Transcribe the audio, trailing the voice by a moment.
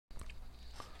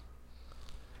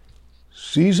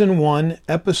Season 1,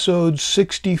 Episode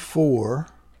 64,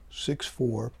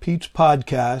 Pete's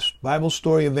Podcast, Bible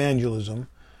Story Evangelism,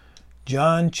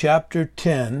 John chapter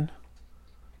 10,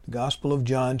 the Gospel of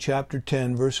John chapter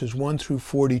 10, verses 1 through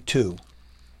 42.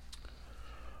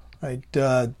 Right,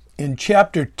 in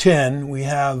chapter 10, we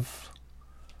have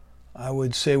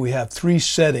three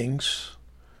settings.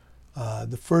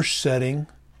 The first setting,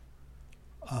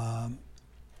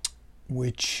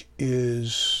 which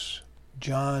is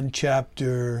John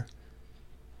chapter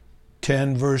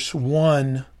 10, verse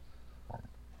 1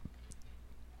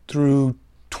 through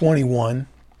 21.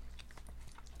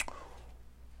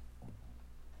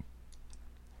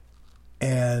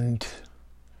 And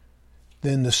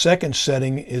then the second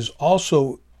setting is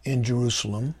also in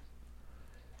Jerusalem.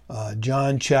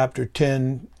 John chapter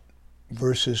 10,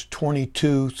 verses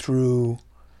 22 through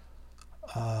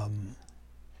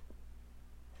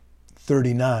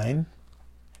 39.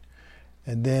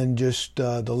 And then just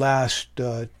the last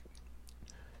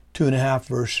 2.5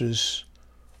 verses,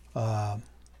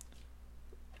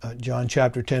 John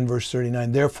chapter 10, verse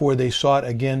 39. Therefore they sought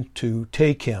again to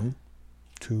take him,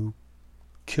 to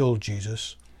kill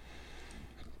Jesus.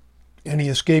 And he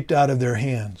escaped out of their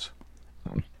hands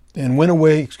and went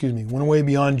away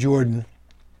beyond Jordan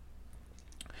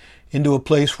into a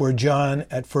place where John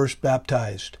at first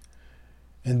baptized.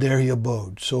 And there he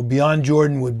abode. So beyond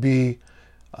Jordan would be,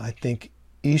 I think,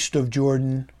 east of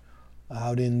Jordan,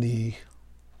 out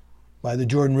by the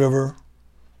Jordan River,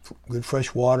 good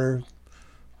fresh water,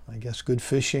 I guess good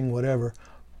fishing, whatever,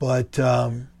 but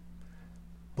a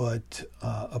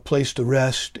place to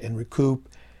rest and recoup.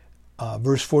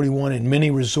 Verse 41, and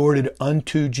many resorted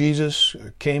unto Jesus,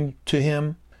 or came to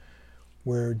him,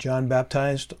 where John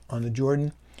baptized on the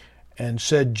Jordan, and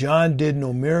said, John did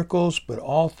no miracles, but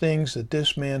all things that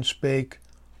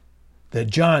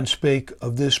John spake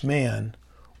of this man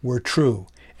were true,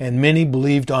 and many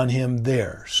believed on him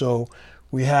there. So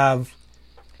we have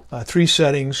three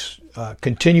settings,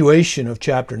 continuation of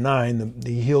chapter 9,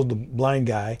 he healed the blind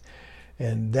guy,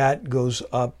 and that goes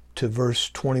up to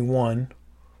verse 21,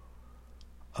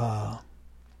 and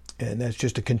that's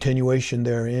just a continuation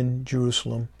there in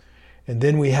Jerusalem. And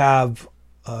then we have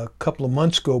a couple of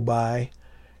months go by,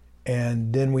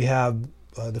 and then we have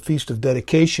the Feast of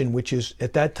Dedication, which is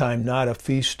at that time not a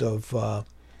feast of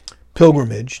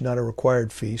pilgrimage, not a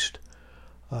required feast.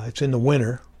 It's in the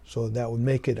winter, so that would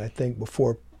make it, I think,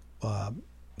 before the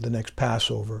next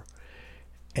Passover.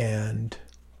 And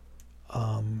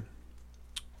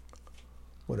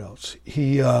what else?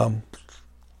 And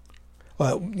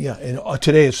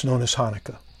today it's known as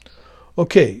Hanukkah.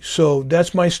 Okay, so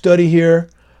that's my study here.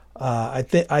 I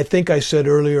think I said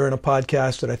earlier in a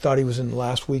podcast that I thought he was in the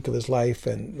last week of his life,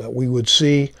 and that we would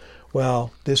see,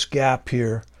 this gap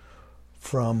here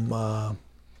from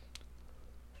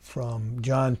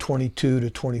John 22 to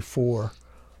 24.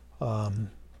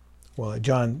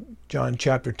 John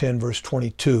chapter 10, verse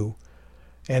 22,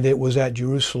 and it was at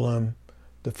Jerusalem,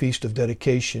 the Feast of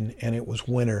Dedication, and it was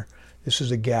winter. This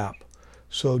is a gap.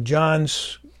 So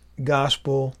John's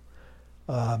Gospel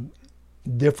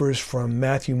differs from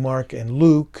Matthew, Mark, and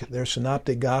Luke. They're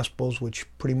synoptic Gospels, which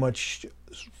pretty much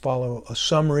follow a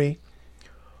summary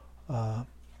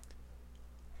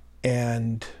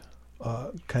and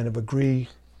kind of agree.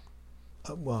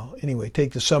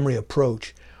 Take the summary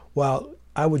approach. While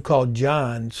I would call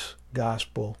John's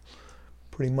Gospel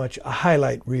pretty much a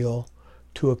highlight reel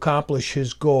to accomplish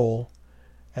his goal,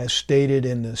 as stated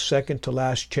in the second to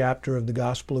last chapter of the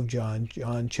Gospel of John,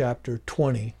 John chapter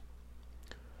 20.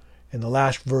 In the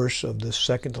last verse of the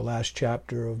second to last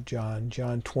chapter of John,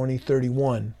 John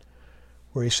 20:31,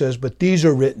 where he says, but these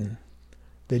are written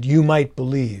that you might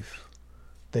believe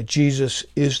that Jesus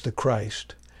is the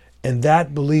Christ, and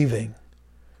that believing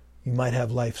you might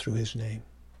have life through his name.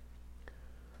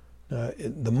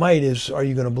 The might is, are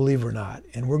you going to believe or not?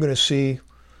 And we're going to see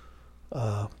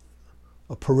a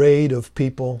parade of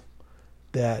people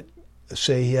that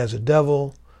say he has a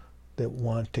devil, that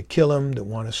want to kill him, that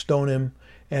want to stone him,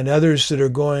 and others that are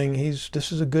going,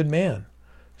 this is a good man.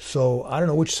 So I don't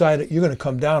know which side you're going to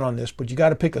come down on this, but you got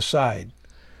to pick a side.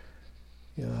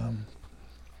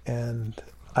 And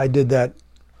I did that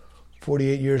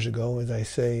 48 years ago, as I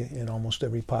say in almost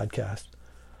every podcast.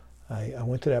 I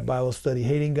went to that Bible study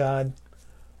hating God,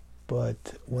 but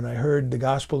when I heard the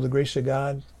gospel of the grace of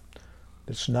God,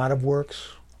 it's not of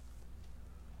works,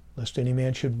 lest any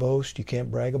man should boast. You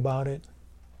can't brag about it.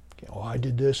 Oh, I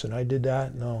did this and I did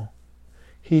that. No.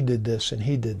 He did this and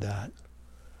he did that.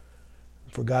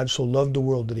 For God so loved the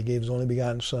world that he gave his only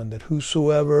begotten Son, that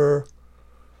whosoever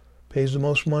pays the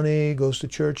most money, goes to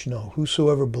church. No,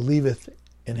 whosoever believeth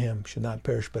in him should not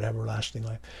perish but have everlasting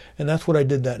life. And that's what I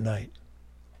did that night.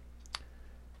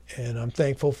 And I'm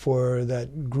thankful for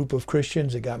that group of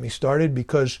Christians that got me started,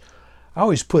 because I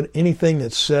always put anything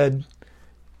that's said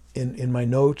in my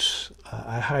notes.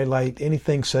 I highlight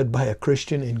anything said by a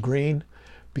Christian in green,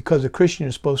 because a Christian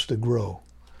is supposed to grow.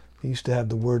 They used to have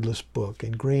the wordless book,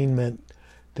 and green meant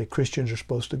that Christians are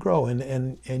supposed to grow,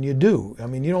 and you do. I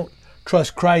mean, you don't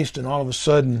trust Christ and all of a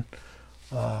sudden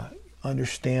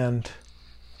understand,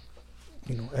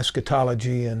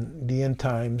 eschatology and the end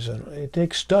times, and it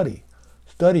takes study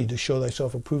to show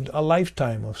thyself approved, a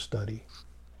lifetime of study.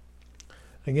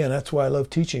 Again, that's why I love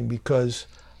teaching, because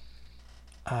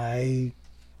I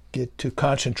get to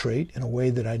concentrate in a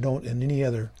way that I don't in any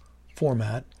other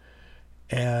format,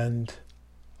 and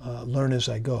learn as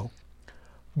I go.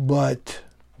 But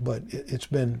it's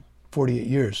been 48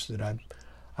 years that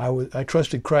I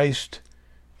trusted Christ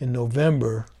in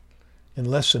November. In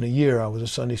less than a year, I was a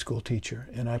Sunday school teacher,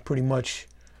 and I pretty much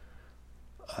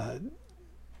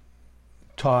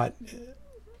taught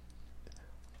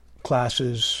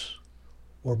classes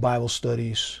or Bible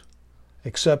studies,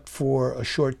 except for a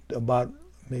short, about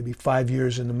maybe 5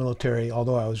 years in the military,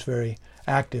 although I was very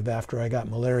active after I got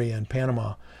malaria in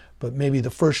Panama. But maybe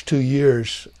the first 2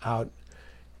 years out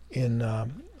in the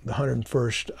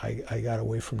 101st, I got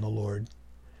away from the Lord.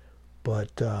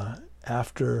 But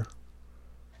after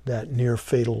that near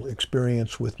fatal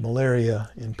experience with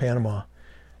malaria in Panama,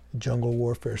 jungle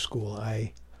warfare school,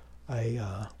 I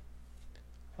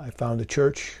found a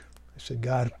church. I said,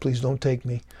 God, please don't take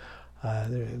me.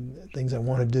 There are things I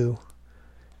want to do,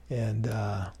 and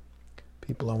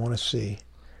people I want to see.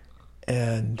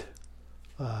 And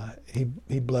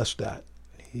he blessed that.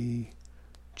 He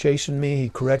chastened me, he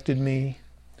corrected me,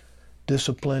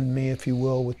 disciplined me, if you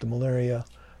will, with the malaria.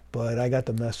 But I got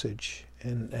the message,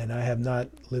 and I have not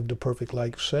lived a perfect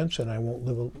life since, and I won't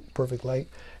live a perfect life.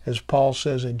 As Paul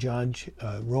says in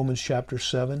Romans chapter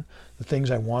 7, the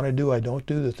things I want to do, I don't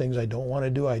do. The things I don't want to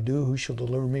do, I do. Who shall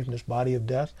deliver me from this body of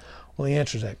death? Well, he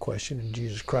answers that question in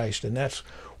Jesus Christ, and that's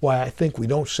why I think we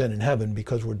don't sin in heaven,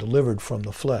 because we're delivered from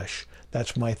the flesh.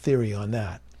 That's my theory on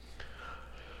that.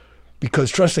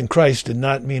 Because trusting Christ did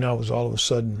not mean I was all of a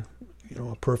sudden,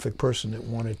 a perfect person that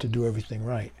wanted to do everything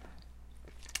right.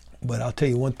 But I'll tell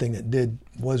you one thing that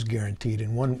was guaranteed,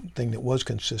 and one thing that was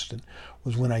consistent,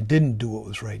 was when I didn't do what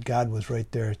was right, God was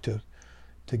right there to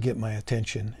get my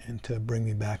attention and to bring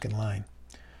me back in line,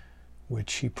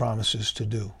 which he promises to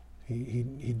do.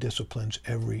 He disciplines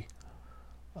every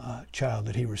child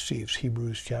that he receives.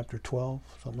 Hebrews chapter 12,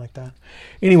 something like that.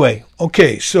 Anyway,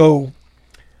 okay, so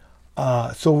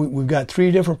we've got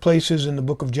 3 different places in the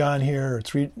book of John here, or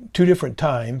 2 different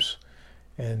times,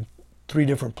 and 3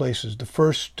 different places. The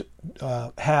first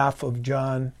half of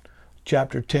John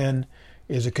chapter 10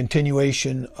 is a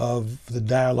continuation of the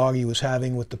dialogue he was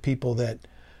having with the people that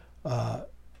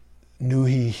knew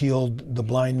he healed the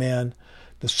blind man.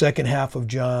 The second half of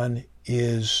John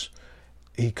is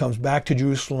he comes back to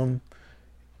Jerusalem,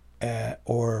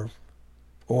 or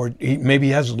maybe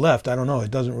he hasn't left. I don't know. It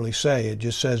doesn't really say. It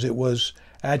just says it was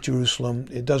at Jerusalem.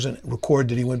 It doesn't record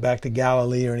that he went back to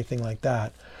Galilee or anything like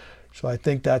that. So I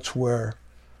think that's where,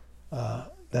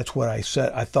 that's what I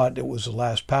said. I thought it was the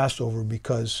last Passover,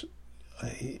 because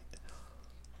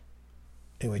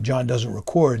anyway, John doesn't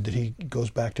record that he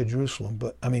goes back to Jerusalem,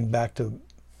 but back to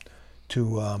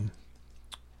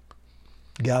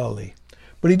Galilee.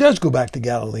 But he does go back to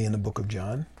Galilee in the book of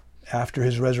John after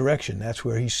his resurrection. That's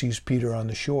where he sees Peter on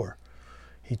the shore.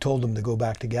 He told him to go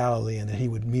back to Galilee and that he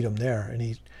would meet him there. And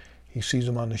he sees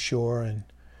him on the shore, and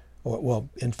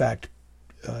in fact,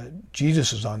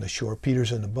 Jesus is on the shore.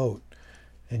 Peter's in the boat,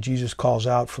 and Jesus calls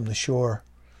out from the shore,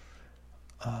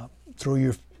 throw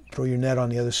your net on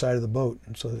the other side of the boat.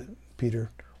 And so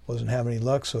Peter wasn't having any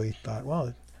luck, so he thought,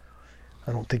 well,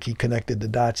 I don't think he connected the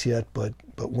dots yet, but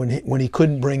when he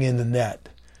couldn't bring in the net,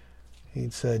 he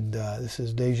said, this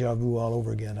is deja vu all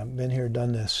over again. I've been here,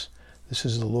 done this. This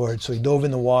is the Lord. So he dove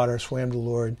in the water, swam to the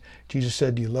Lord. Jesus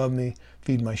said, do you love me?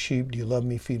 Feed my sheep. Do you love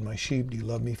me? Feed my sheep. Do you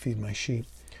love me? Feed my sheep.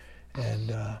 And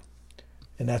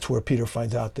that's where Peter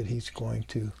finds out that he's going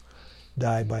to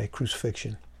die by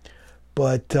crucifixion.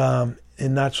 But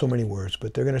in not so many words,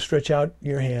 but they're going to stretch out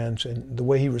your hands, and the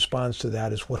way he responds to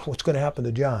that is what's going to happen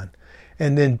to John.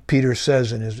 And then Peter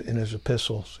says in his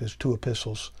epistles, his 2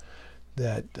 epistles,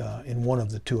 that in one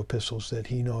of the 2 epistles, that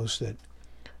he knows that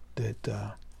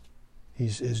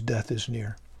his death is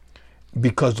near,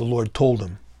 because the Lord told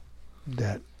him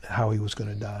that how he was going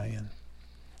to die.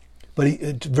 But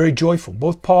it's very joyful.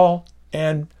 Both Paul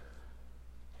and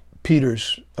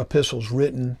Peter's epistles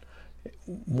written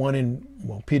one in,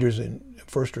 well, Peter's in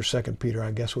 1st or 2nd Peter,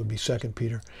 I guess it would be 2nd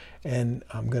Peter, and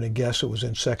I'm going to guess it was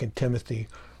in 2nd Timothy,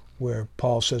 where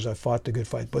Paul says, I fought the good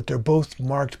fight. But they're both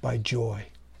marked by joy,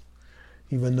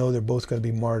 even though they're both going to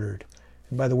be martyred.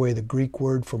 And by the way, the Greek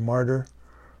word for martyr,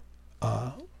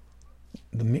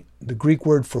 the Greek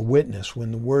word for witness,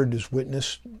 when the word is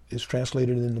witness is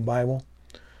translated in the Bible,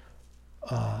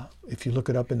 if you look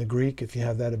it up in the Greek, if you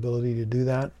have that ability to do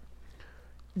that,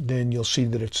 then you'll see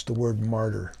that it's the word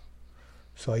martyr.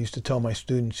 So I used to tell my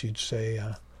students, you'd say,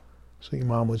 so your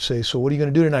mom would say, so what are you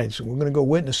going to do tonight? So we're going to go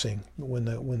witnessing. When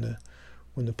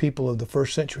the people of the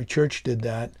first century church did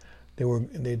that,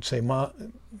 they'd say, Mom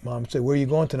would say, where are you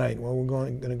going tonight? Well, we're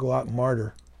going to go out and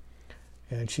martyr.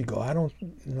 And she'd go, I don't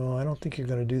think you're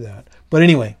going to do that. But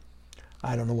anyway,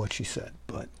 I don't know what she said,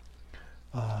 but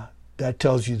that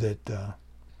tells you that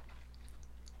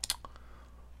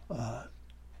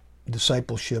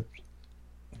discipleship,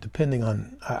 depending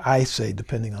on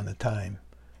the time,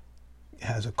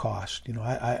 has a cost.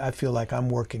 I feel like I'm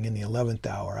working in the 11th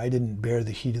hour. I didn't bear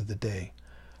the heat of the day.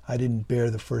 I didn't bear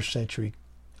the first century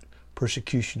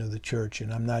persecution of the church,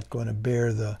 and I'm not going to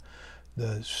bear the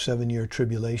 7-year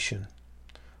tribulation,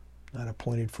 not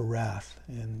appointed for wrath.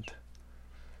 And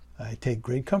I take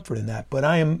great comfort in that. But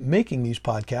I am making these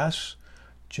podcasts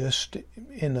just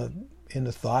in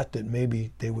the thought that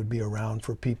maybe they would be around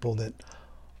for people that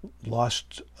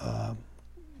lost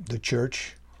the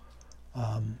church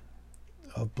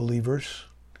of believers,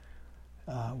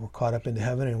 were caught up into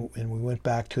heaven, and we went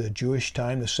back to the Jewish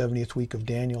time, the 70th week of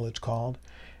Daniel it's called,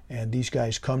 and these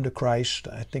guys come to Christ.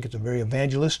 I think it's a very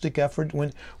evangelistic effort.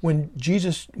 When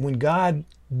God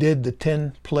did the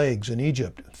 10 plagues in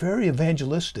Egypt, very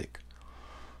evangelistic.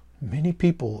 Many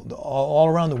people all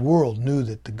around the world knew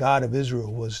that the God of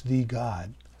Israel was the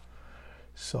God.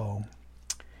 So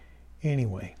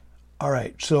anyway, all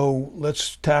right, so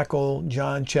let's tackle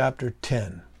John chapter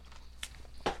 10.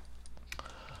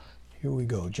 Here we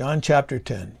go, John chapter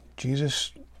 10.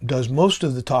 Jesus does most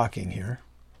of the talking here,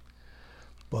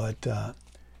 but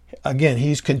again,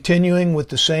 he's continuing with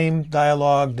the same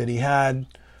dialogue that he had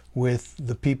with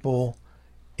the people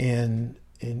in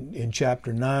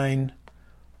chapter 9.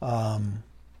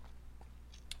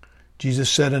 Jesus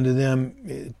said unto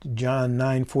them, John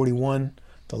 9:41,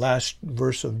 the last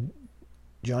verse of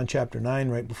John chapter 9,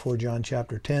 right before John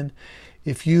chapter 10,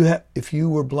 if you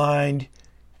were blind,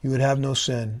 you would have no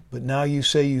sin, but now you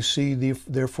say you see,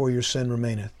 therefore your sin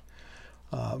remaineth.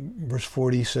 Verse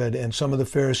 40 said, and some of the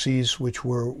Pharisees which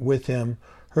were with him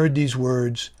heard these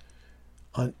words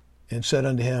and said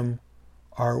unto him,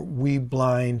 are we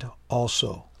blind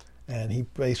also? And he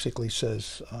basically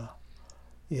says,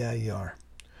 yeah, you are.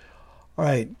 All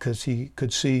right, because he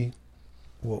could see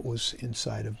what was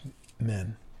inside of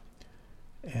men.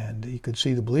 And he could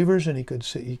see the believers, and he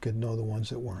could know the ones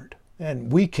that weren't.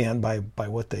 And we can by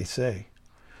what they say.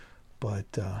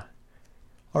 But,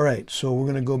 all right, so we're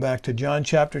going to go back to John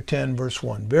chapter 10, verse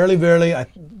 1. Verily, verily,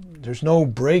 there's no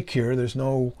break here. There's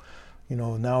no,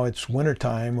 now it's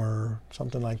wintertime or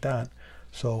something like that.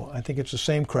 So I think it's the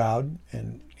same crowd,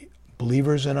 and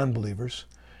believers and unbelievers.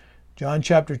 John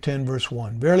chapter 10, verse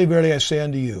 1. Verily, verily, I say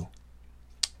unto you,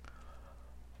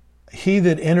 he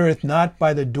that entereth not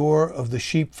by the door of the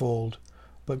sheepfold,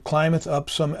 but climbeth up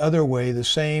some other way, the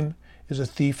same is a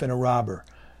thief and a robber.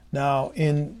 Now,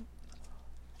 in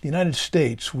the United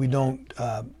States, we don't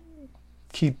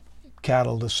keep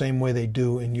cattle the same way they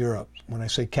do in Europe. When I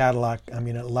say cattle, I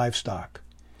mean livestock.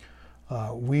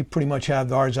 We pretty much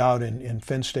have ours out in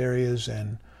fenced areas,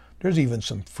 and there's even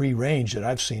some free range that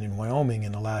I've seen in Wyoming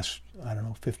in the last,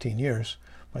 15 years.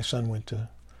 My son went to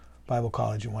Bible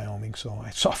college in Wyoming, so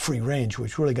I saw free range,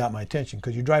 which really got my attention,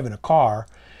 because you're driving a car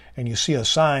and you see a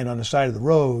sign on the side of the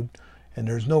road and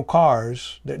there's no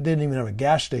cars. They didn't even have a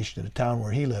gas station in the town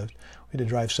where he lived. We had to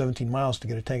drive 17 miles to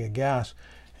get a tank of gas,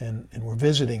 and we're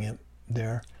visiting him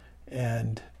there,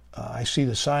 and I see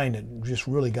the sign that just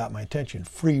really got my attention,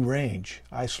 free range.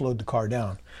 I slowed the car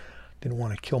down. Didn't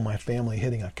want to kill my family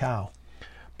hitting a cow.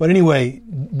 But anyway,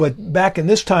 back in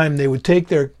this time, they would take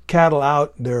their cattle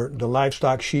out, the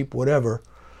livestock, sheep, whatever,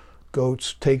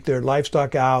 goats, take their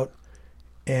livestock out,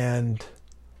 and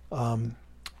in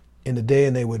the day,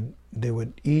 and they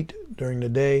would eat during the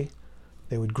day,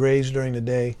 they would graze during the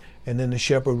day, and then the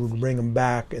shepherd would bring them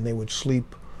back, and they would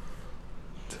sleep.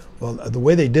 Well, the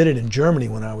way they did it in Germany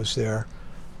when I was there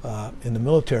in the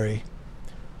military,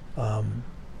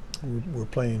 we were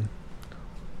playing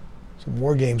some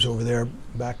war games over there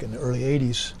back in the early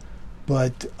 80s,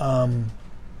 but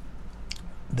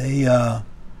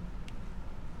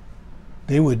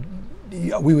they would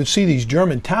we would see these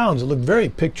German towns that looked very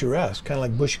picturesque, kind of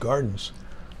like Busch Gardens,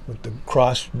 with the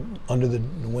cross under the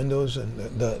windows and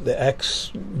the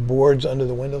X boards under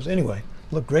the windows. Anyway,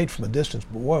 looked great from a distance,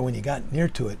 but boy, when you got near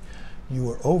to it, you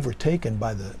were overtaken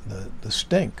by the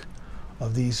stink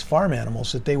of these farm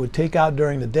animals that they would take out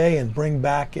during the day and bring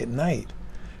back at night.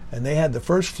 And they had the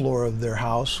first floor of their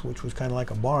house, which was kind of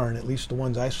like a barn, at least the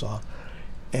ones I saw,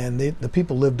 and the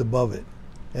people lived above it.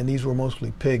 And these were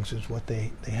mostly pigs is what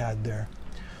they had there.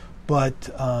 But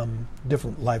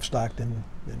different livestock than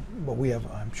what we have.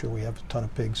 I'm sure we have a ton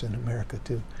of pigs in America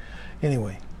too.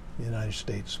 Anyway, the United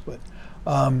States. But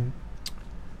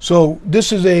so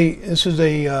this is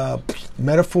a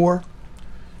metaphor.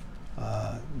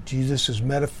 Jesus is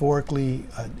metaphorically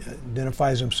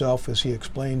identifies himself as he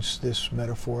explains this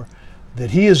metaphor,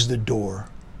 that he is the door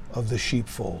of the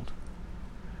sheepfold.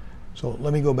 So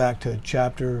let me go back to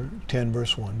chapter 10,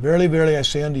 verse 1. Verily, verily, I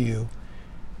say unto you,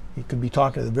 he could be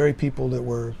talking to the very people that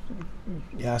were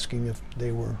asking if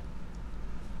they were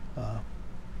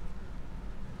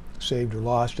saved or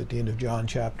lost at the end of John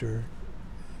chapter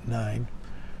 9.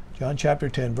 John chapter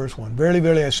 10, verse 1. Verily,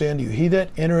 verily, I say unto you, he that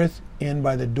entereth in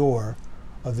by the door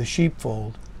of the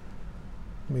sheepfold.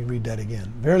 Let me read that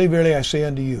again. Verily, verily, I say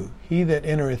unto you, he that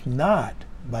entereth not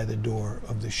by the door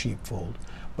of the sheepfold,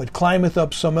 but climbeth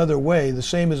up some other way, the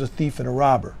same is a thief and a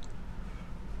robber.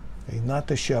 He's not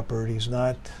the shepherd, he's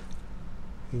a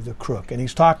crook. And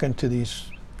he's talking to these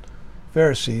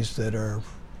Pharisees that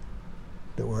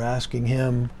were asking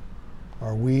him,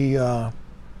 are we,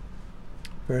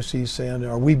 Pharisees saying,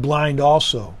 are we blind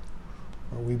also?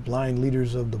 Are we blind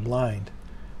leaders of the blind?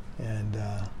 And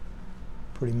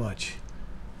pretty much,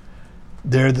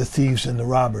 they're the thieves and the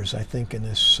robbers, I think, in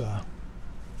this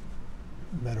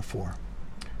metaphor.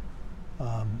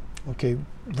 Okay,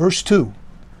 verse 2.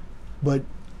 But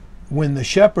when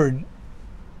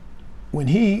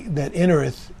he that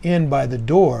entereth in by the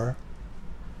door,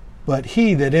 but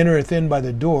he that entereth in by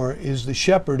the door is the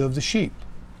shepherd of the sheep.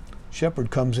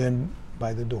 Shepherd comes in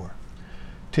by the door.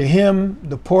 To him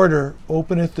the porter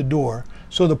openeth the door.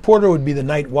 So the porter would be the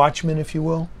night watchman, if you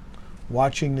will,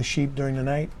 watching the sheep during the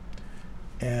night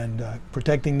and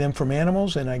protecting them from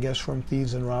animals and I guess from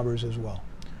thieves and robbers as well.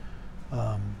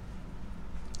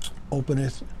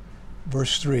 Openeth,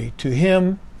 verse 3, to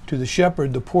him, to the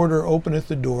shepherd, the porter openeth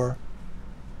the door,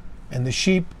 and the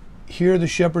sheep hear the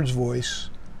shepherd's voice,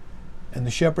 and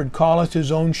the shepherd calleth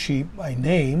his own sheep by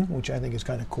name, which I think is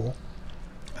kind of cool.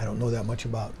 I don't know that much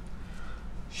about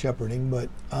shepherding, but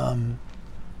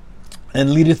and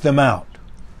leadeth them out.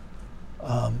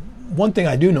 One thing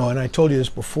I do know, and I told you this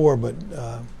before, but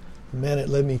the man that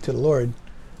led me to the Lord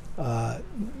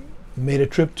made a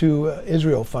trip to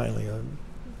Israel finally.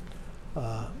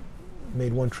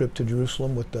 Made one trip to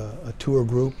Jerusalem with a tour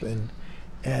group, and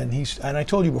I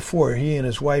told you before, he and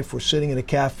his wife were sitting in a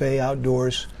cafe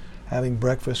outdoors having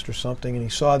breakfast or something, and he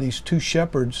saw these two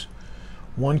shepherds,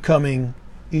 one coming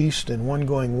east and one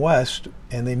going west,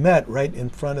 and they met right in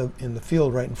the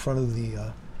field right in front of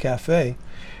the cafe,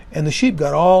 and the sheep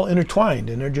got all intertwined,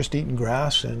 and they're just eating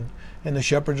grass, and the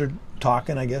shepherds are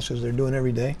talking, I guess, as they're doing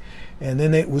every day. And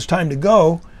then it was time to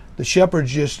go. The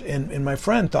shepherds just, and my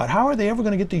friend thought, how are they ever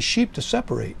going to get these sheep to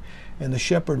separate? And the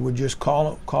shepherd would just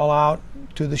call out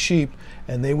to the sheep,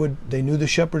 and they knew the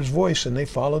shepherd's voice, and they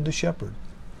followed the shepherd.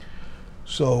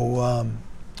 So,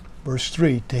 verse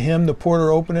 3, to him the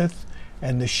porter openeth,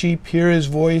 and the sheep hear his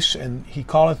voice, and he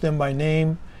calleth them by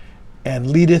name,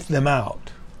 and leadeth them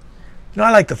out. You know,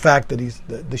 I like the fact that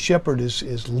the shepherd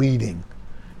is leading,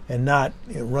 and not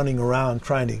running around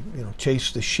trying to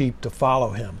chase the sheep to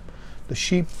follow him. The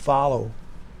sheep follow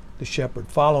the shepherd.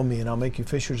 Follow me, and I'll make you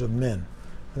fishers of men.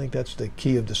 I think that's the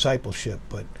key of discipleship.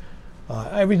 But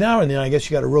every now and then, I guess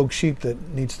you got a rogue sheep that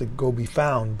needs to go be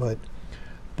found. But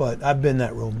I've been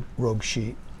that rogue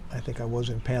sheep. I think I was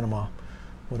in Panama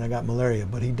when I got malaria.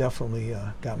 But he definitely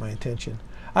got my attention.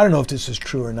 I don't know if this is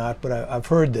true or not, but I've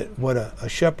heard that what a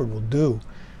shepherd will do,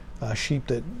 a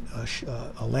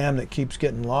lamb that keeps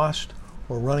getting lost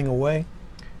or running away,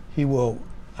 he will.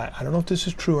 I don't know if this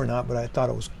is true or not, but I thought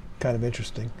it was kind of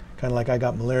interesting. Kind of like I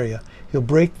got malaria. He'll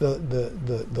break the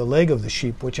leg of the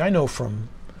sheep, which I know from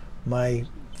my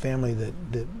family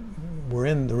that were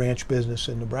in the ranch business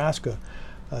in Nebraska.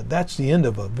 That's the end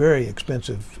of a very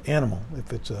expensive animal.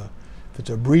 If it's a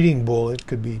breeding bull, it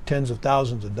could be tens of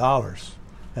thousands of dollars.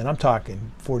 And I'm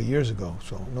talking 40 years ago,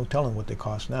 so no telling what they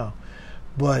cost now.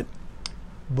 But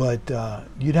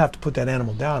you'd have to put that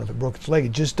animal down if it broke its leg.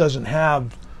 It just doesn't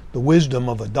have the wisdom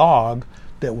of a dog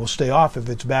that will stay off if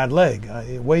it's bad leg.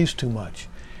 It weighs too much.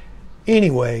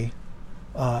 Anyway,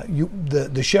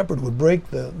 the shepherd would break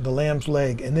the lamb's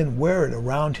leg and then wear it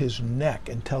around his neck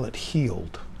until it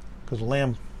healed, because the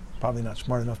lamb probably not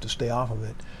smart enough to stay off of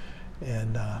it,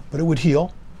 and but it would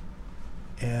heal,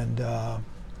 and the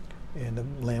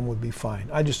lamb would be fine.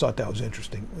 I just thought that was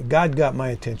interesting. God got my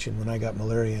attention when I got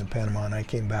malaria in Panama, and I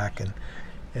came back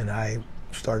and I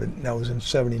started. That was in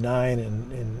 '79,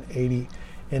 and in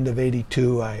end of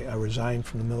 '82, I resigned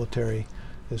from the military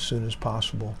as soon as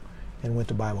possible and went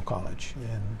to Bible college,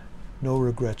 and no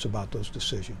regrets about those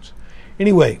decisions.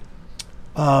 Anyway,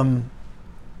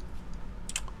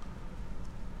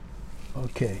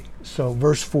 okay, so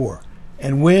verse 4.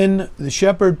 And when the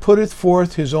shepherd putteth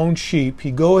forth his own sheep,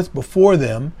 he goeth before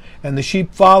them, and the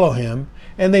sheep follow him,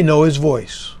 and they know his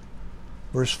voice.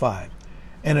 Verse 5.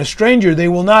 And a stranger they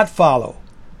will not follow,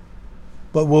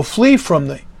 but will flee from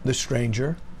the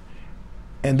stranger,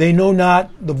 and they know not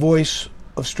the voice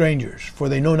of strangers, for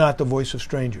they know not the voice of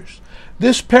strangers.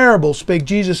 This parable spake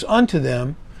Jesus unto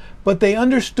them, but they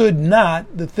understood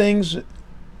not the things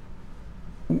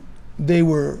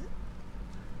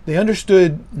they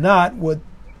understood not what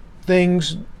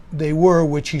things they were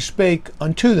which he spake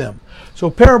unto them. So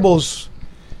parables,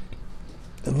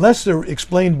 unless they're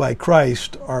explained by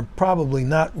Christ, are probably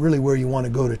not really where you want to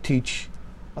go to teach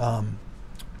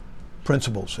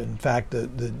principles. In fact,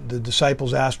 the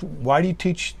disciples asked, why do you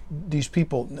teach these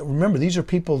people? Remember, these are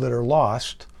people that are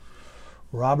lost,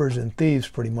 robbers and thieves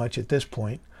pretty much at this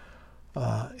point,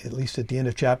 at least at the end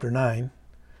of chapter 9.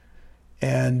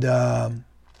 And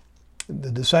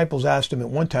the disciples asked him at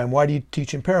one time, why do you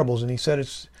teach in parables? And he said,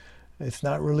 it's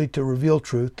not really to reveal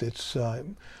truth.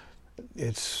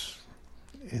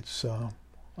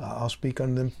 I'll speak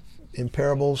on them in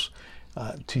parables.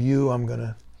 To you, I'm going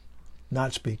to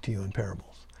not speak to you in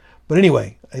parables. But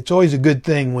anyway, it's always a good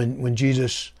thing when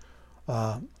Jesus,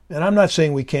 and I'm not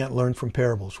saying we can't learn from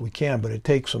parables. We can, but it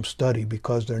takes some study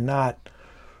because they're not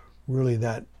really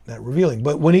that revealing.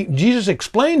 But when Jesus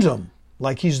explains them,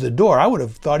 like he's the door, I would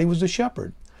have thought he was the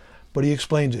shepherd. But he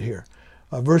explains it here.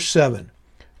 Verse 7.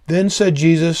 Then said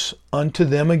Jesus unto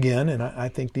them again, and I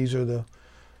think these are the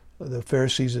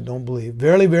Pharisees that don't believe,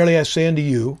 Verily, verily, I say unto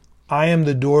you, I am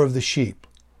the door of the sheep.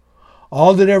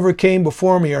 All that ever came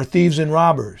before me are thieves and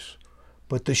robbers,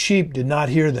 but the sheep did not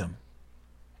hear them.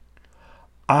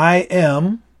 I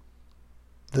am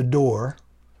the door.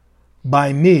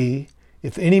 By me,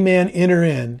 if any man enter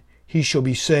in, he shall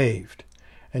be saved,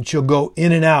 and shall go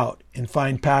in and out and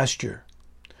find pasture.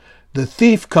 The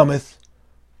thief cometh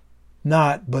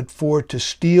not but for to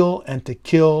steal and to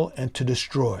kill and to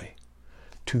destroy.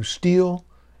 To steal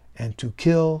and to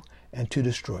kill and to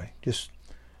destroy. Just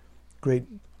great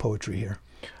poetry here.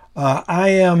 I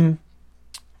am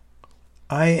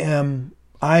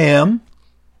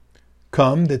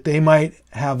come that they might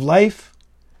have life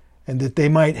and that they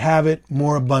might have it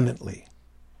more abundantly.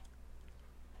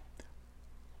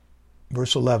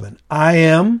 Verse 11, I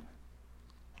am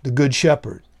the good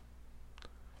shepherd.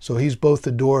 So he's both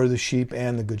the door of the sheep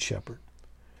and the good shepherd.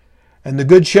 And the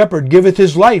good shepherd giveth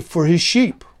his life for his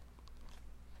sheep.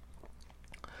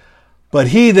 But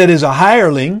he that is a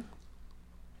hireling,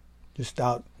 just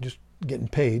getting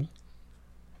paid,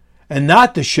 and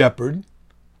not the shepherd,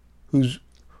 whose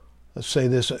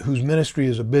ministry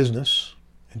is a business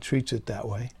and treats it that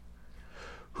way,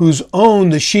 whose own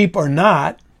the sheep are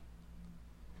not,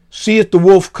 seeth the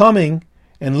wolf coming,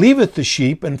 and leaveth the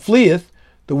sheep, and fleeth,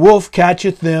 the wolf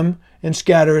catcheth them, and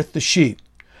scattereth the sheep.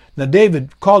 Now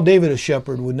call David a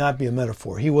shepherd would not be a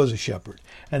metaphor. He was a shepherd.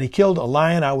 And he killed a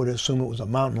lion, I would assume it was a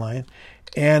mountain lion,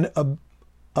 and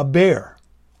a bear.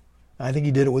 I think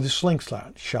he did it with a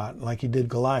slingshot, like he did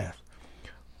Goliath.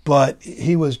 But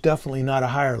he was definitely not a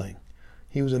hireling.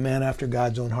 He was a man after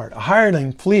God's own heart. A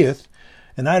hireling fleeth,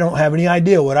 and I don't have any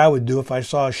idea what I would do if I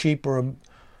saw a sheep or a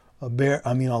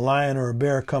lion or a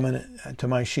bear coming to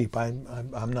my sheep.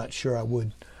 I'm not sure I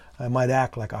would. I might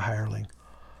act like a hireling.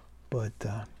 But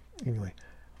anyway.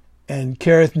 And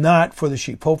careth not for the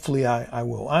sheep. Hopefully I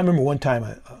will. I remember one time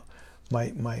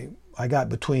I got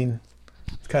between,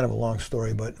 it's kind of a long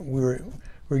story, but we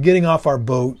were getting off our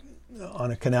boat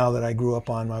on a canal that I grew up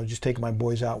on. I was just taking my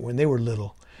boys out when they were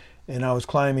little. And I was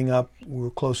climbing up. We were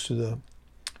close to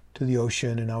the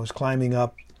ocean, and I was climbing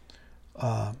up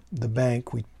the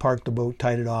bank. We parked the boat,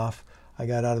 tied it off. I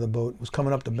got out of the boat, was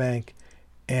coming up the bank,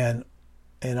 and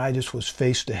I just was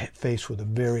face to face with a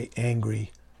very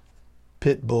angry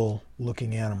pit bull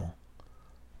looking animal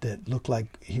that looked like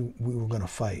we were going to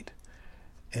fight.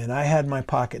 And I had my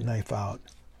pocket knife out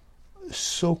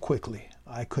so quickly,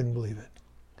 I couldn't believe it.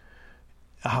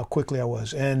 How quickly I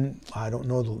was. And I don't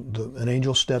know, an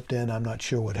angel stepped in. I'm not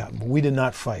sure what happened. But we did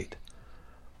not fight.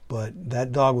 but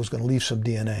that dog was going to leave some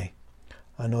DNA.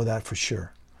 I know that for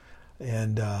sure.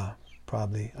 And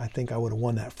probably, I think I would have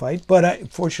won that fight.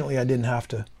 But fortunately, I didn't have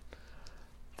to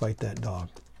fight that dog.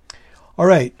 All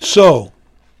right, so,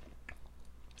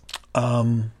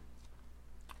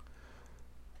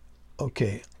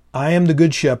 okay. I am the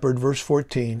good shepherd, verse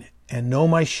 14, and know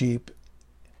my sheep,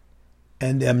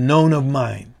 and am known of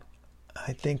mine.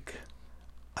 I think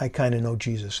I kind of know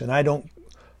Jesus. And I don't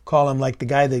call him like the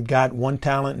guy that got one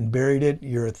talent and buried it.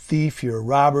 You're a thief, you're a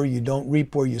robber, you don't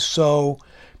reap where you sow.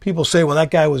 People say, well,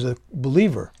 that guy was a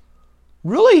believer.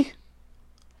 Really? It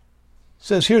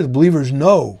says here the believers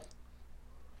know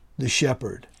the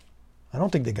shepherd. I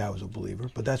don't think the guy was a believer,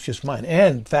 but that's just mine.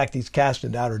 And in fact, he's cast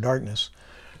into outer darkness.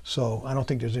 So I don't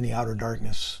think there's any outer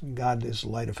darkness. God is the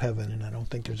light of heaven, and I don't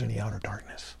think there's any outer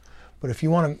darkness. But if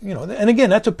you want to, and again,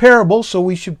 that's a parable, so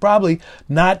we should probably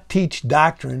not teach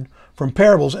doctrine from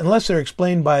parables unless they're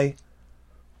explained by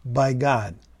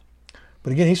God.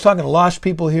 But again, he's talking to lost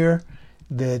people here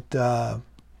that don't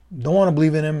want to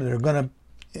believe in him. They're going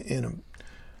to,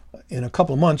 in a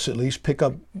couple of months at least, pick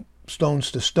up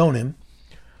stones to stone him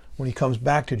when he comes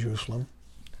back to Jerusalem,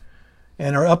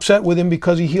 and are upset with him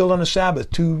because he healed on the Sabbath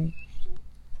 2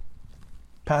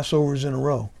 Passovers in a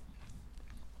row.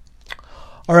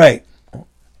 All right.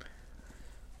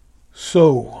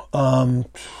 So,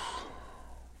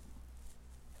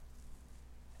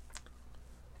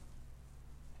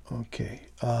 okay.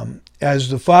 As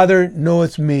the Father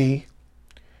knoweth me,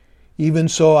 even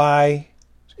so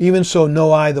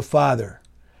know I the Father,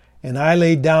 and I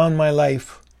lay down my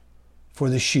life for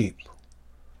the sheep.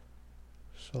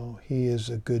 So he is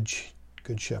a good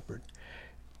shepherd.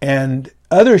 And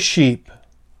other sheep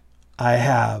I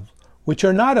have, which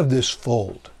are not of this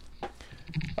fold.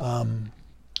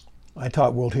 I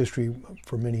taught world history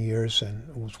for many years, and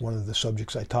it was one of the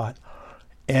subjects I taught.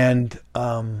 And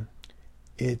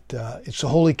it's a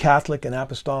Holy Catholic and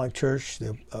Apostolic Church,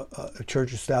 a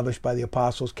church established by the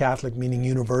apostles, Catholic meaning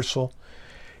universal.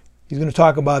 He's going to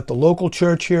talk about the local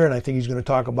church here, and I think he's going to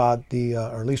talk about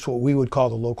or at least what we would call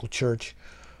the local church.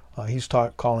 He's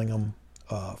calling them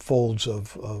folds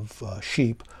of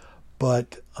sheep.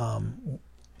 But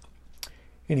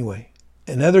anyway,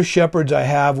 and other shepherds I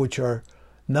have which are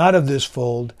not of this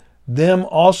fold, them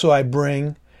also I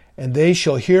bring, and they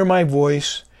shall hear my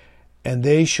voice, and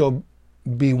they shall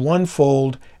be one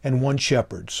fold and one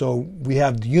shepherd. So we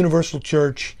have the universal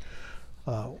church,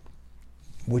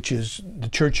 which is the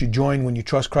church you join when you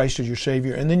trust Christ as your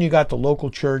Savior. And then you got the local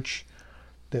church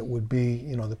that would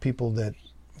be, the people that,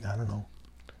 I don't know,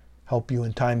 help you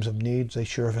in times of needs. They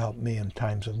sure have helped me in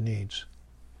times of needs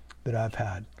that I've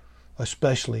had,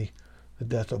 especially the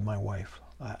death of my wife.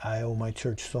 I owe my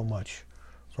church so much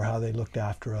for how they looked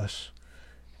after us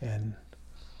and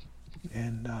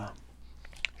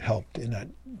helped in that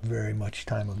very much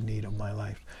time of need of my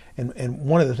life. And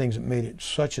one of the things that made it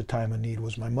such a time of need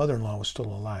was my mother-in-law was still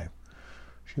alive.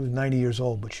 She was 90 years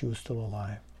old, but she was still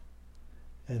alive.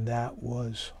 And that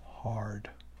was hard.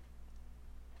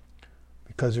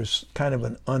 Because there's kind of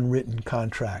an unwritten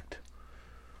contract.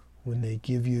 When they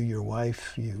give you your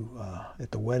wife,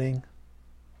 at the wedding,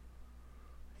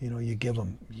 you give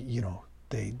them,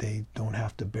 they don't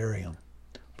have to bury them.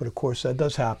 But of course that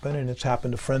does happen, and it's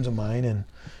happened to friends of mine,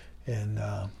 and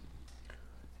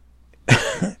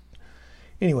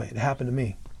anyway, it happened to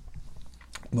me.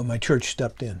 But my church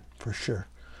stepped in for sure.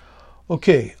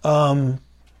 Okay. All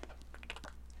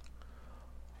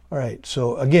right.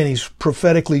 So again, he's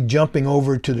prophetically jumping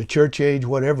over to the church age,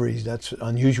 whatever that's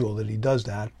unusual that he does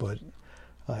that, but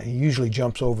he usually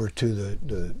jumps over to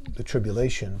the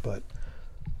tribulation. But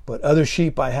other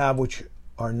sheep I have which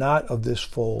are not of this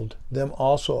fold, them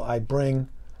also I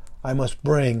must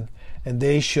bring, and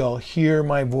they shall hear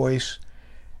my voice,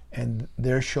 and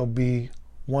there shall be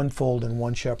one fold and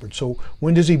one shepherd. So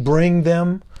when does he bring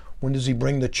them? When does he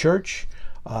bring the church?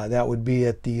 That would be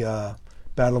at the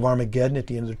Battle of Armageddon, at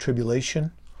the end of the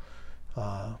tribulation,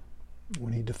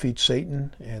 when he defeats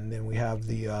Satan, and then we have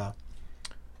the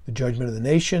judgment of the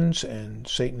nations, and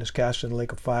Satan is cast in the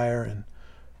lake of fire, and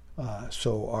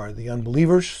so are the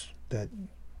unbelievers that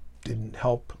didn't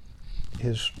help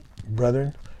his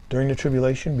brethren during the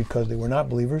tribulation because they were not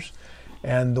believers,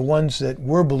 and the ones that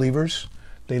were believers,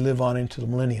 they live on into the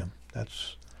millennium.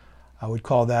 I would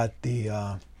call that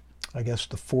the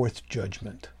fourth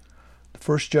judgment. The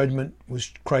first judgment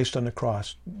was Christ on the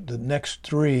cross. The next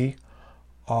three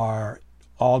are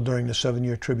all during the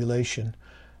 7-year tribulation.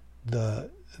 The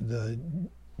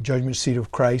judgment seat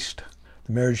of Christ,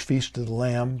 the marriage feast of the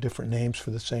Lamb, different names for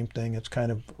the same thing. It's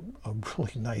kind of a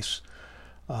really nice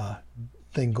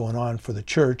thing going on for the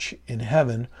church in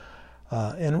heaven.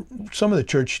 And some of the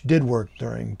church did work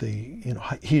during the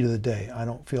heat of the day. I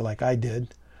don't feel like I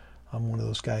did. I'm one of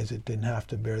those guys that didn't have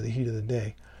to bear the heat of the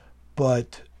day.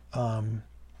 But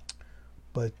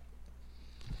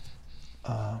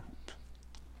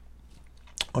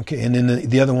okay, and then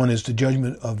the other one is the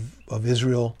judgment of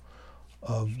Israel,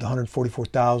 of the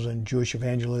 144,000 Jewish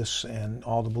evangelists and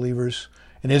all the believers.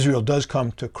 And Israel does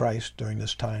come to Christ during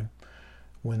this time.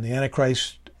 When the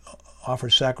Antichrist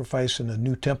offers sacrifice in the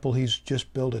new temple he's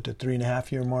just built at the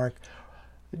 3.5-year mark,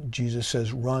 Jesus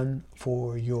says, run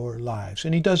for your lives.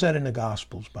 And he does that in the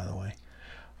Gospels, by the way,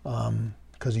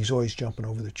 because he's always jumping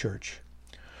over the church.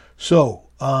 So,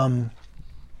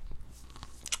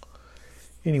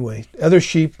 anyway, other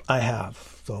sheep I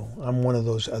have, so I'm one of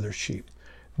those other sheep.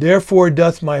 Therefore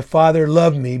doth my Father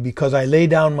love me, because I lay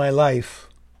down my life,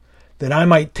 that I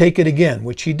might take it again,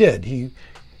 which he did.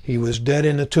 He was dead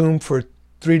in the tomb for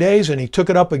 3 days, and he took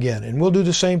it up again. And we'll do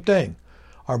the same thing.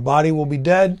 Our body will be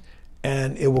dead,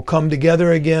 and it will come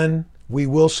together again. We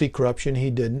will see corruption.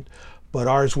 He didn't, but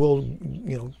ours will,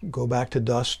 go back to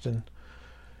dust,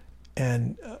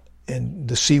 and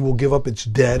the sea will give up its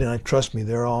dead. And trust me,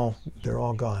 they're all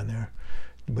gone there.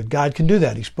 But God can do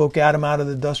that. He spoke Adam out of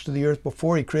the dust of the earth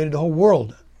before he created the whole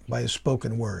world by his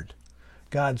spoken word.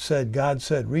 God said.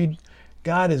 Read.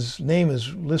 His name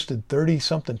is listed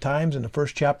 30-something times in the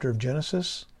first chapter of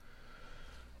Genesis.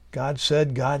 God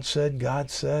said.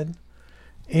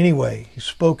 Anyway, he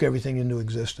spoke everything into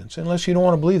existence. Unless you don't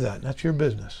want to believe that, that's your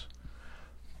business.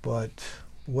 But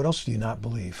what else do you not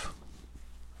believe?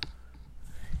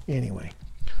 Anyway,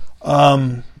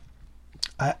 I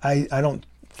don't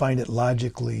find it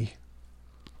logically,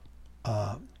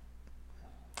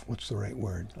 what's the right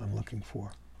word I'm looking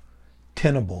for?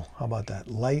 Tenable. How about that?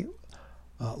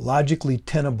 Logically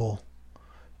tenable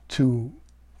to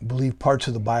believe parts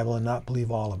of the Bible and not believe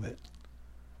all of it.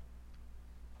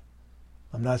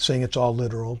 I'm not saying it's all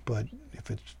literal, but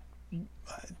if it's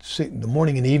the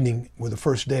morning and evening were the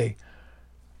first day,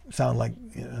 sound like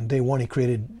on day one he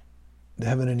created the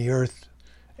heaven and the earth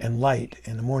and light,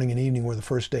 and the morning and evening were the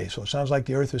first day. So it sounds like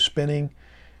the earth is spinning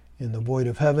in the void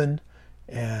of heaven,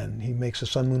 and he makes the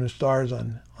sun, moon, and stars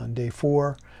on day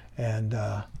 4, and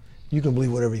you can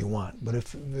believe whatever you want. But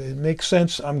if it makes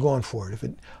sense, I'm going for it.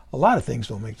 A lot of things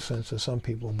don't make sense to some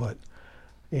people, but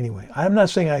anyway, I'm not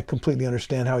saying I completely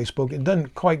understand how he spoke. It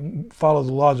doesn't quite follow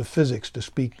the laws of physics to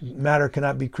speak. Matter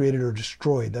cannot be created or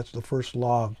destroyed. That's the first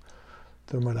law of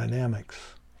thermodynamics.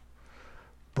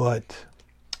 But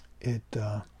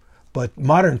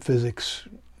modern physics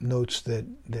notes that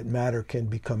matter can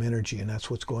become energy, and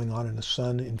that's what's going on in the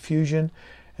sun in fusion,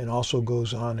 and also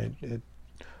goes on at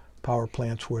power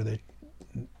plants where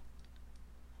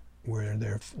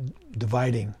they're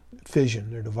dividing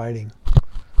fission. They're dividing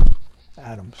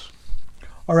atoms.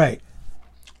 All right.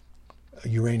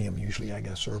 Uranium usually, I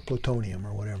guess, or plutonium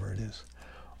or whatever it is.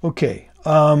 Okay.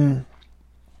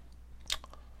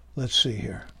 Let's see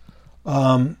here.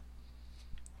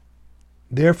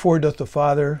 Therefore doth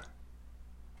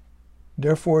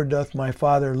my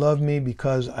Father love me,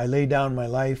 because I lay down my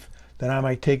life, that I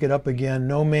might take it up again.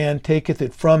 No man taketh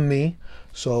it from me.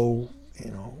 So,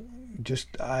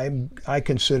 I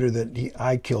consider that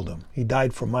I killed him. He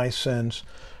died for my sins,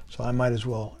 so I might as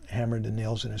well hammer the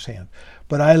nails in his hand.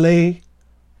 But I lay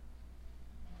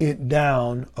it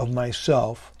down of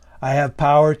myself. I have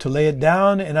power to lay it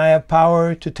down, and I have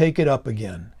power to take it up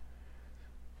again.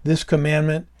 This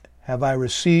commandment have I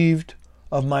received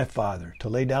of my Father, to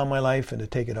lay down my life and to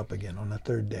take it up again on the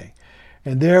 3rd day.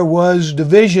 And there was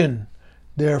division,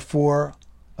 therefore,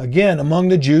 again among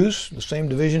the Jews, the same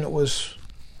division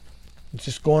it's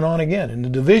just going on again. And the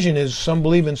division is some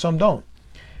believe and some don't.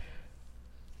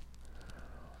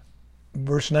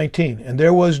 Verse 19, and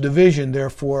there was division,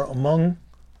 therefore, among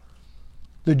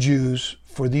the Jews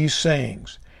for these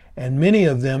sayings. And many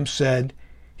of them said,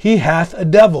 he hath a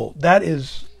devil. That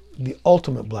is the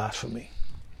ultimate blasphemy,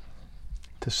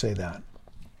 to say that.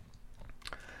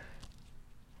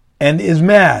 And is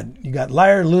mad. You got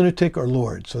liar, lunatic, or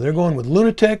Lord. So they're going with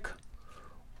lunatic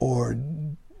or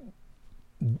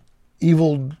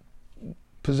evil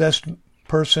possessed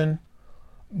person.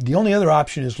 The only other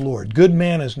option is Lord. Good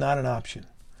man is not an option.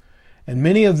 And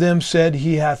many of them said,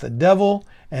 he hath a devil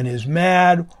and is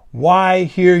mad. Why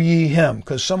hear ye him?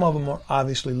 Because some of them are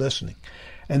obviously listening.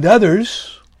 And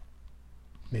others,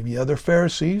 maybe other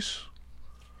Pharisees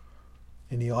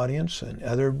in the audience and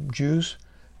other Jews,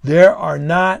 these are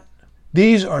not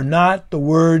the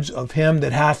words of him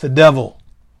that hath a devil.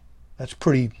 That's a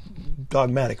pretty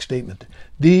dogmatic statement.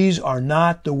 These are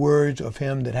not the words of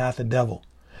him that hath a devil.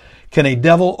 Can a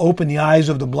devil open the eyes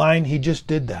of the blind? He just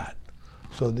did that.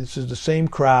 So this is the same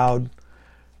crowd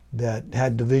that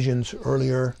had divisions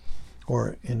earlier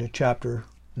or in the chapter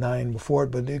 9 before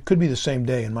it, but it could be the same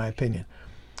day in my opinion.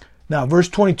 Now, verse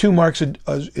 22 marks a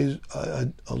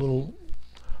little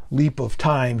leap of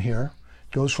time here.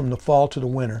 It goes from the fall to the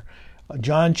winter.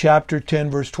 John chapter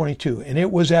 10, verse 22. And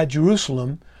it was at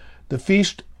Jerusalem, the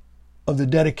feast of the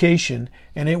dedication,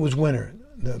 and it was winter.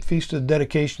 The feast of the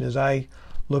dedication, as I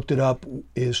looked it up,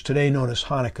 is today known as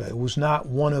Hanukkah. It was not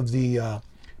one of the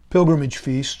pilgrimage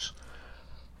feasts,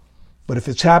 but if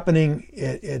it's happening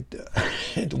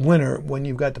at winter, when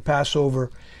you've got the Passover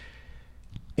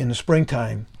in the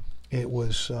springtime, it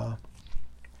was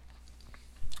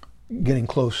getting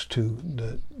close to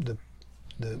the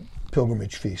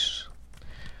pilgrimage feasts.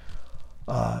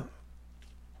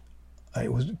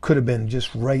 It could have been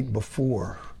just right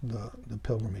before the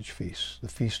pilgrimage feasts, the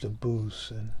Feast of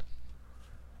Booths and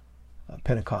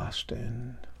Pentecost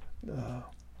and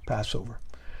Passover.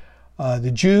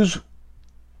 The Jews,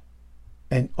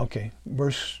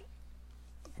 verse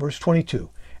 22.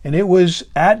 And it was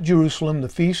at Jerusalem, the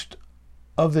feast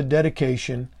of the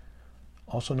dedication,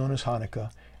 also known as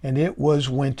Hanukkah, and it was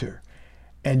winter.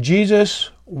 And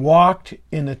Jesus walked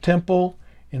in the temple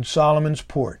in Solomon's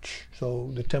porch.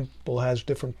 So the temple has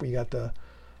different, you got the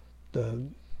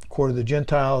court of the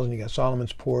Gentiles, and you got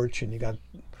Solomon's porch, and you got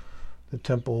the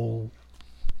temple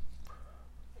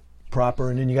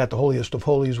proper, and then you got the holiest of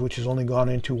holies, which is only gone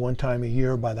into one time a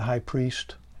year by the high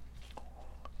priest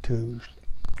to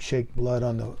shake blood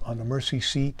on the mercy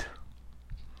seat.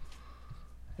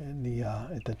 And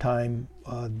at the time,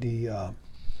 the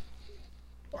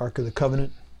Ark of the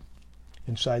Covenant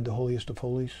inside the holiest of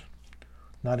holies.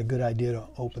 Not a good idea to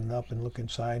open up and look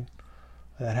inside.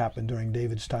 That happened during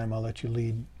David's time. I'll let you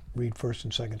read 1st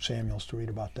and 2nd Samuels to read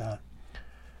about that.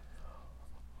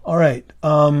 All right.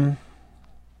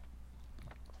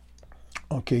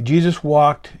 Jesus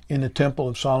walked in the temple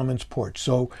of Solomon's porch.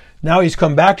 So now he's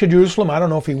come back to Jerusalem. I don't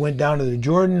know if he went down to the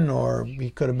Jordan, or he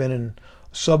could have been in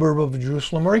a suburb of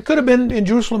Jerusalem, or he could have been in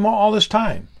Jerusalem all this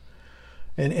time.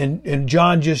 And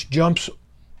John just jumps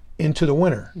into the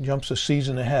winter, jumps a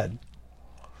season ahead.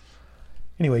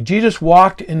 Anyway, Jesus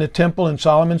walked in the temple in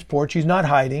Solomon's porch. He's not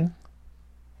hiding.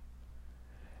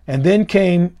 And then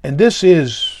came, and this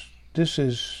is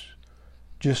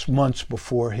just months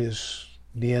before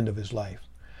the end of his life.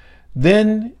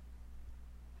 Then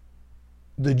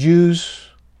the Jews,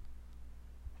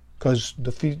 because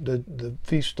the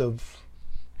feast of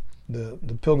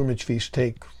the pilgrimage feast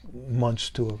take months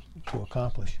to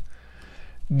accomplish.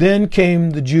 Then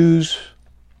came the Jews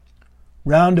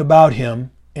round about him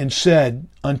and said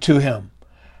unto him,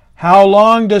 How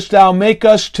long dost thou make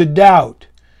us to doubt?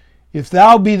 If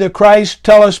thou be the Christ,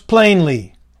 tell us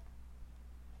plainly.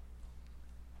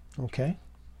 Okay.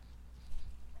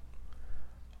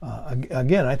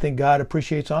 Again, I think God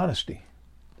appreciates honesty.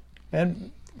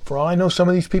 And for all I know, some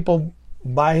of these people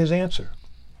buy his answer.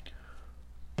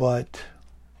 But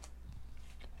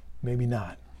maybe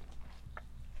not.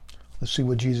 Let's see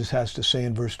what Jesus has to say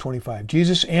in verse 25.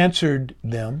 Jesus answered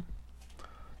them,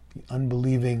 the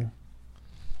unbelieving,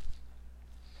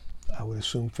 I would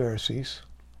assume Pharisees,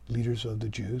 leaders of the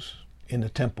Jews in the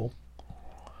temple,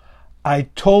 I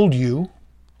told you,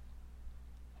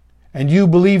 and you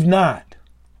believe not.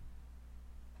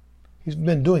 He's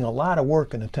been doing a lot of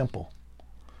work in the temple,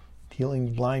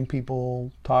 healing blind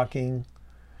people, talking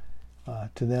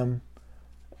to them.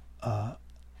 I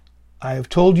have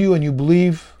told you, and you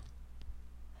believed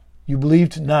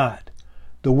not.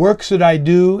 The works that I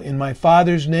do in my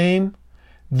Father's name,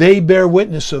 they bear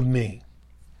witness of me.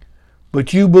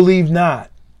 But you believe not,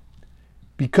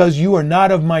 because you are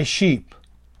not of my sheep.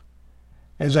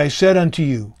 As I said unto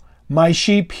you, my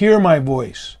sheep hear my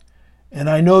voice, and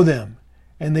I know them,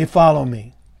 and they follow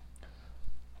me.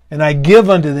 And I give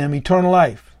unto them eternal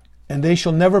life, and they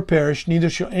shall never perish,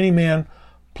 neither shall any man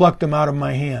pluck them out of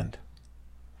my hand.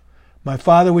 My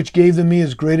Father which gave them me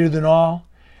is greater than all,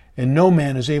 and no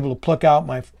man is able to pluck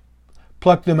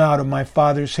them out of my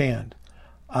Father's hand.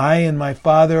 I and my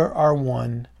Father are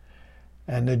one.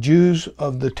 And the Jews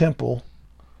of the temple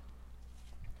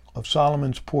of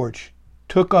Solomon's porch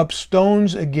took up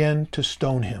stones again to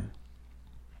stone him.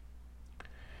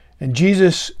 And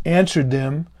Jesus answered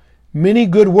them, Many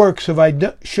good works have I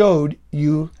showed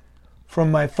you from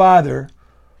my Father.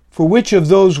 For which of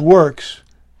those works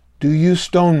do you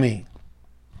stone me?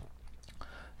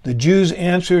 The Jews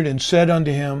answered and said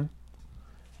unto him,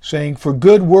 saying, For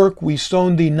good work we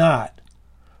stone thee not,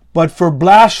 but for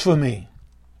blasphemy.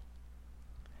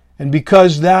 And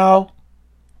because thou,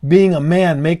 being a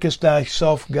man, makest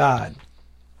thyself God.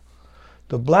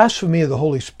 The blasphemy of the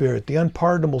Holy Spirit, the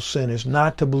unpardonable sin, is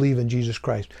not to believe in Jesus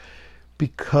Christ.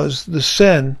 Because the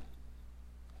sin,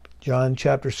 John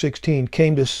chapter 16,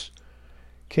 came to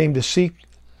seek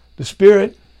the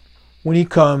Spirit. When he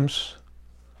comes,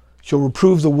 shall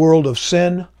reprove the world of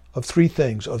sin, of three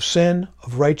things: of sin,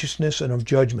 of righteousness, and of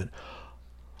judgment.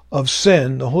 Of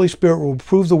sin, the Holy Spirit will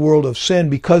reprove the world of sin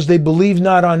because they believe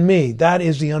not on me. That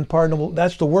is the unpardonable.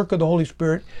 That's the work of the Holy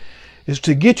Spirit, is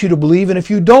to get you to believe. And if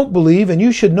you don't believe, and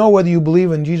you should know whether you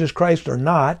believe in Jesus Christ or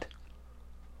not,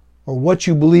 or what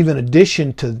you believe in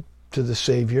addition to the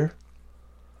Savior,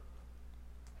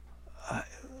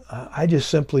 I just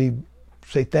simply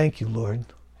say thank you, Lord,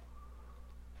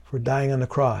 for dying on the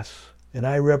cross. And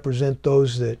I represent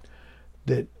those that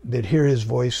hear his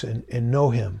voice and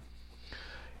know him.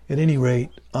 At any rate,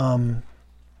 for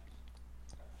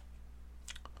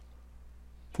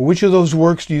which of those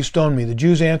works do you stone me? The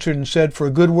Jews answered and said, For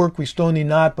a good work we stone thee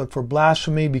not, but for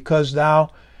blasphemy, because thou,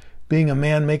 being a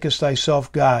man, makest thyself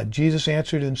God. Jesus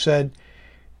answered and said,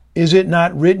 Is it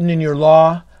not written in your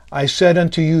law, I said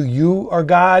unto you, you are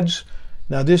gods?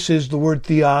 Now this is the word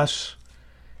theos.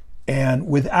 And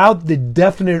without the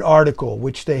definite article,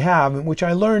 which they have, and which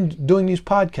I learned doing these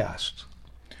podcasts,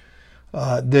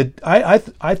 that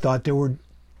I thought there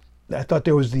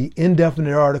was the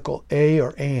indefinite article a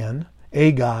or an,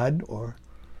 a God, or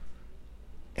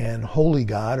and holy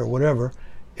God, or whatever,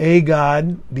 a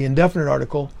God, the indefinite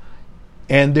article,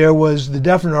 and there was the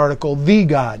definite article, the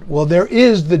God. Well, there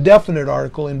is the definite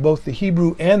article in both the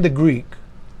Hebrew and the Greek.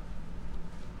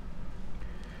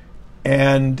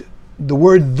 And the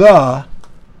word the,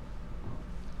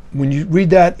 when you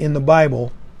read that in the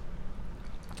Bible,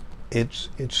 it's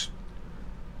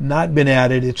not been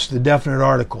added, it's the definite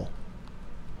article,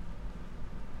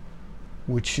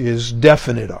 which is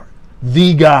definite art.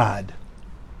 The God.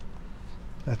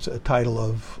 That's a title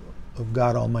of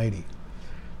God Almighty.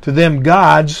 To them,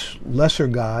 gods, lesser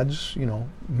gods,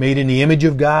 made in the image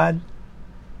of God,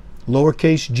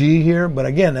 lowercase g here, but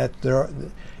again,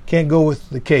 can't go with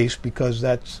the case because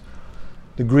that's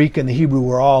the Greek and the Hebrew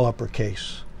were all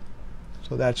uppercase.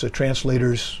 So that's a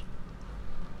translator's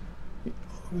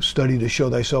study to show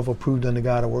thyself approved unto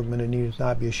God, a workman that needeth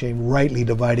not be ashamed, rightly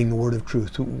dividing the word of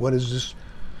truth. What is this?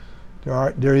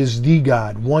 There is the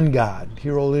God, one God.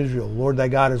 Hear, O Israel, Lord thy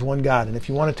God is one God. And if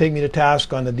you want to take me to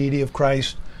task on the deity of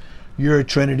Christ, you're a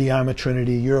Trinity, I'm a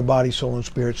Trinity, you're a body, soul, and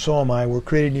spirit, so am I. We're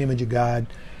created in the image of God,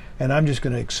 and I'm just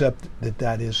going to accept that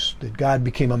God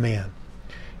became a man.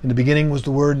 In the beginning was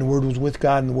the Word, and the Word was with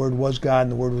God, and the Word was God,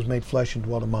 and the Word was made flesh and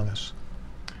dwelt among us.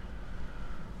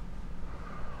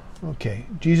 Okay,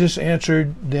 Jesus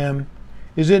answered them,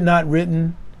 Is it not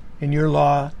written in your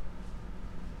law,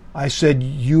 I said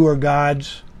you are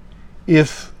gods?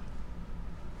 If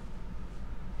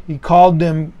he called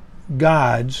them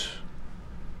gods,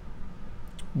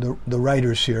 the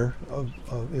writers here,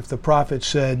 if the prophet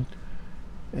said,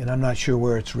 and I'm not sure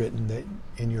where it's written that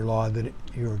in your law that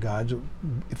you are gods.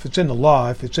 If it's in the law,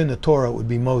 if it's in the Torah, it would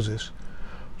be Moses.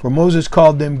 For Moses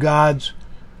called them gods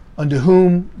unto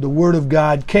whom the word of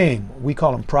God came. We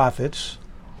call them prophets,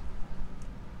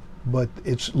 but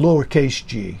it's lowercase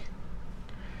g.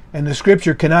 And the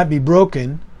scripture cannot be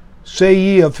broken. Say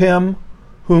ye of him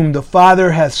whom the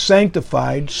Father hath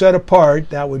sanctified, set apart,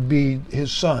 that would be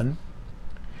his Son,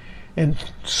 and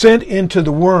sent into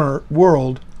the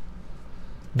world,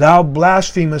 thou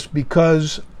blasphemest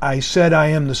because I said I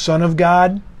am the Son of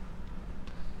God.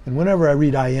 And whenever I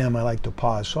read I am, I like to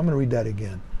pause. So I'm going to read that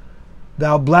again.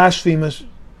 Thou blasphemest,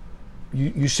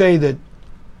 you say that,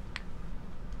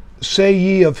 say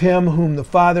ye of him whom the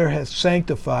Father hath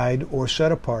sanctified or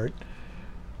set apart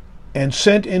and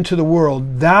sent into the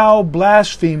world, thou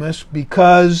blasphemest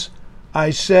because I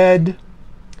said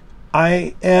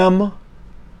I am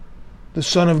the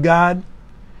Son of God.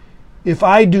 If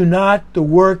I do not the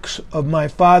works of my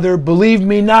Father, believe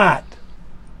me not.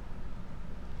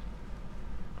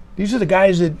 These are the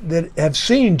guys that have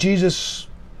seen Jesus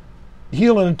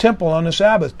heal in a temple on the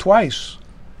Sabbath twice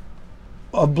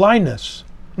of blindness.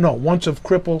 No, once of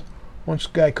cripple, once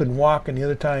the guy couldn't walk, and the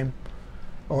other time,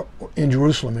 or in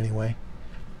Jerusalem anyway,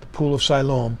 the pool of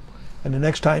Siloam, and the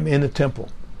next time in the temple.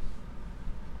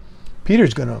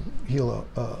 Peter's going to heal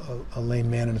a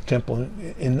lame man in the temple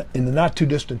in the not too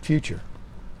distant future.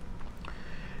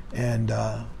 And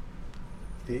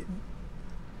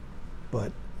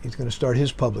but he's going to start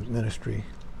his public ministry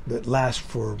that lasts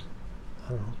for,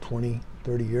 20,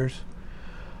 30 years.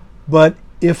 But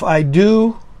if I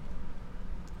do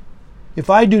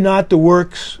not the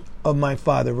works of my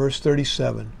Father, verse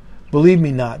 37, believe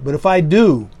me not. But if I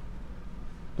do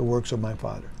the works of my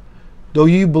Father, though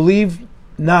you believe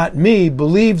not me,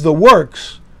 believe the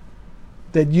works,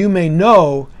 that you may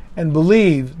know and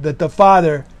believe that the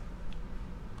Father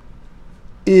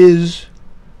is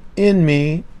in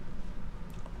me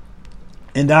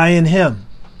and I in him.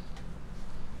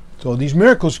 So these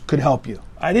miracles could help you.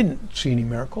 I didn't see any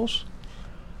miracles.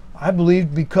 I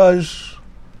believed because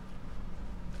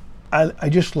I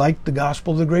just liked the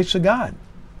gospel of the grace of God.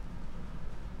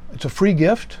 It's a free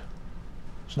gift.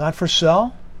 It's not for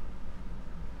sale.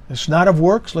 It's not of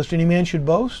works, lest any man should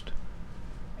boast.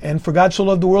 And for God so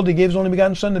loved the world, he gave his only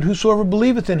begotten Son, that whosoever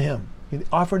believeth in him, he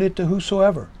offered it to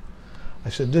whosoever. I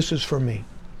said, this is for me.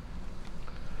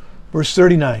 Verse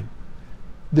 39.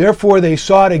 Therefore they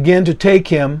sought again to take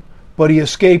him, but he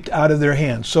escaped out of their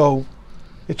hands. So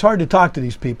it's hard to talk to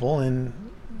these people, and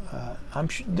I'm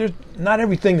sure there's not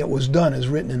everything that was done is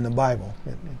written in the Bible.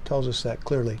 It tells us that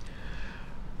clearly.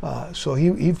 So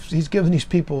he's given these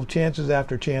people chances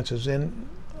after chances, and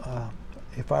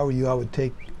if I were you, I would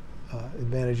take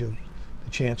advantage of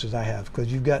the chances I have,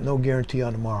 because you've got no guarantee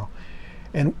on tomorrow.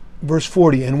 And verse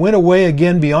 40, and went away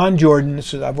again beyond Jordan.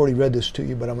 I've already read this to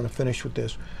you, but I'm going to finish with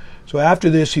this. So after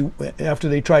this, after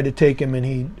they tried to take him and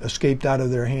he escaped out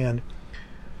of their hand,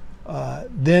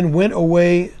 then went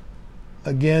away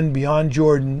again beyond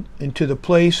Jordan into the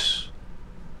place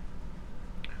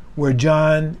where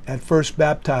John at first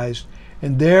baptized,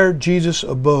 and there Jesus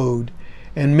abode,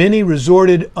 and many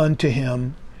resorted unto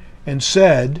him and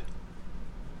said,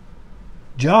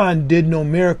 John did no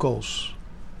miracles,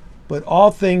 but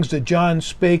all things that John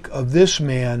spake of this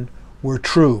man were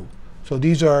true. So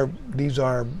these are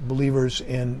believers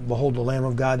in, behold, the Lamb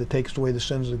of God that takes away the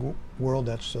sins of the world.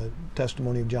 That's the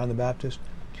testimony of John the Baptist.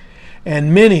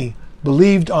 And many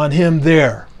believed on him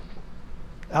there,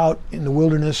 out in the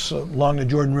wilderness along the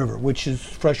Jordan River, which is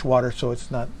fresh water, so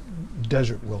it's not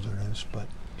desert wilderness. But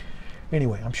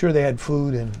anyway, I'm sure they had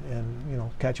food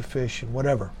and catch a fish and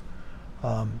whatever.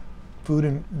 Food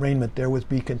and raiment therewith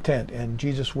be content. And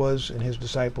Jesus was, and his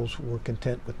disciples were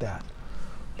content with that.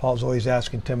 Paul's always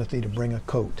asking Timothy to bring a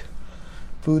coat.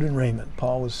 Food and raiment.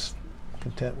 Paul was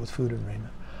content with food and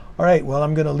raiment. All right, well,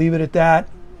 I'm going to leave it at that.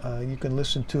 You can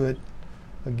listen to it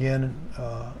again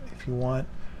if you want.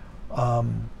 I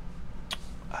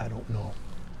don't know.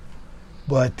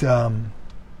 But,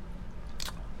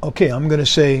 okay, I'm going to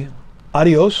say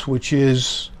adios, which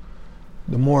is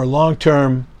the more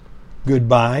long-term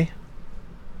goodbye.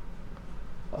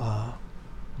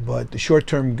 But the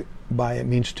short-term goodbye, it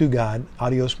means to God.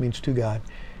 Adios means to God.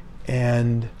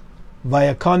 And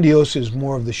via condios is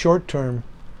more of the short-term,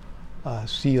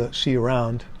 see you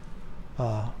around.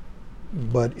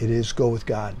 But it is go with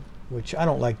God, which I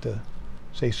don't like to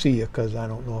say see you, because I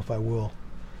don't know if I will.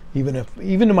 Even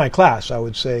in my class, I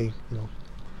would say,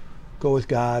 go with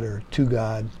God or to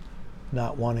God,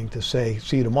 not wanting to say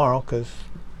see you tomorrow, because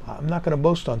I'm not going to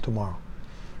boast on tomorrow.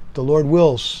 If the Lord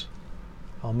wills,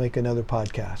 I'll make another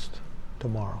podcast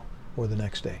tomorrow or the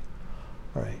next day.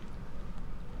 All right.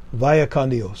 Vaya con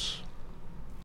Dios.